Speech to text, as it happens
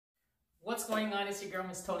What's going on? It's your girl,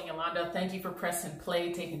 Miss Toni Yolanda. Thank you for pressing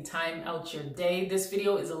play, taking time out your day. This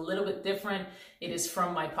video is a little bit different. It is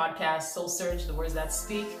from my podcast, Soul Surge, The Words That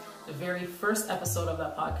Speak. The very first episode of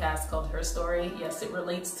that podcast called Her Story. Yes, it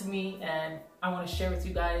relates to me, and I want to share with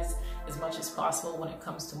you guys as much as possible when it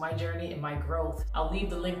comes to my journey and my growth. I'll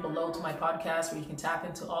leave the link below to my podcast where you can tap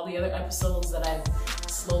into all the other episodes that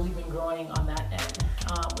I've slowly been growing on that end.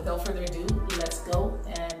 Without further ado, let's go,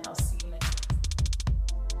 and I'll see you next.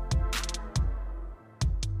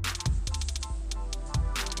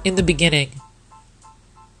 In the beginning,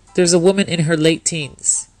 there's a woman in her late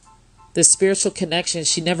teens. The spiritual connection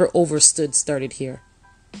she never overstood started here.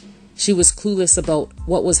 She was clueless about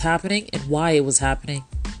what was happening and why it was happening.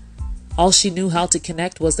 All she knew how to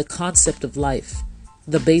connect was the concept of life,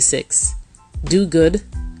 the basics. Do good,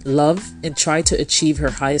 love, and try to achieve her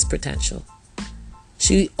highest potential.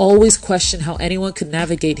 She always questioned how anyone could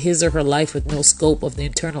navigate his or her life with no scope of the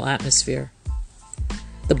internal atmosphere.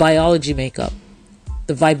 The biology makeup,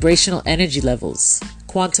 the vibrational energy levels,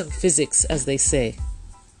 quantum physics as they say.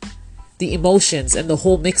 The emotions and the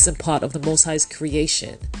whole mix and pot of the Most High's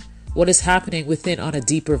creation. What is happening within on a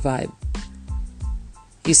deeper vibe.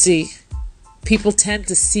 You see, people tend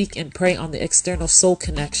to seek and prey on the external soul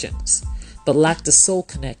connections, but lack the soul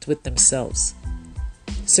connect with themselves.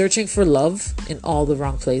 Searching for love in all the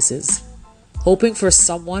wrong places. Hoping for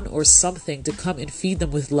someone or something to come and feed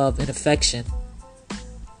them with love and affection.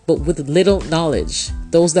 But with little knowledge,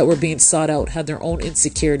 those that were being sought out had their own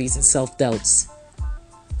insecurities and self-doubts.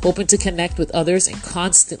 Hoping to connect with others and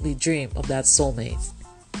constantly dream of that soulmate.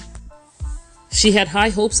 She had high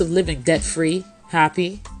hopes of living debt-free,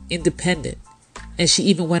 happy, independent, and she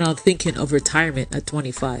even went on thinking of retirement at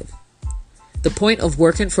 25. The point of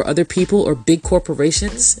working for other people or big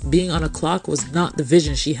corporations, being on a clock, was not the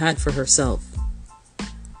vision she had for herself.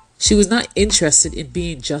 She was not interested in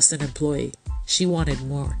being just an employee. She wanted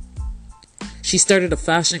more. She started a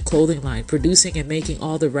fashion clothing line, producing and making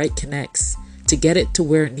all the right connects to get it to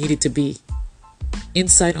where it needed to be,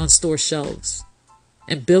 inside on store shelves,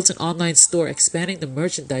 and built an online store expanding the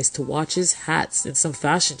merchandise to watches, hats, and some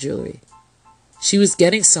fashion jewelry. She was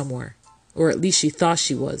getting somewhere, or at least she thought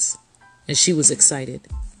she was, and she was excited.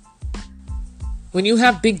 When you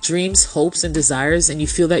have big dreams, hopes, and desires, and you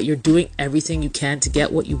feel that you're doing everything you can to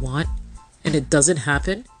get what you want, and it doesn't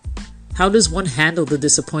happen, how does one handle the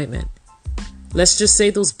disappointment? Let's just say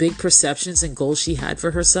those big perceptions and goals she had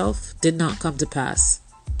for herself did not come to pass.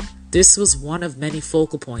 This was one of many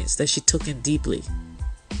focal points that she took in deeply.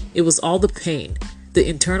 It was all the pain, the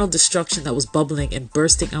internal destruction that was bubbling and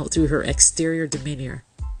bursting out through her exterior demeanor.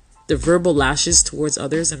 The verbal lashes towards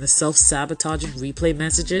others and the self-sabotaging replay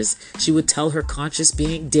messages she would tell her conscious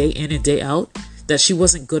being day in and day out that she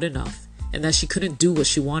wasn't good enough and that she couldn't do what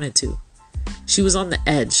she wanted to. She was on the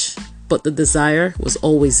edge, but the desire was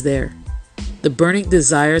always there. The burning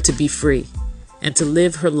desire to be free and to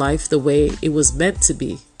live her life the way it was meant to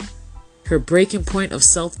be. Her breaking point of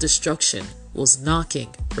self-destruction was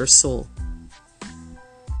knocking her soul.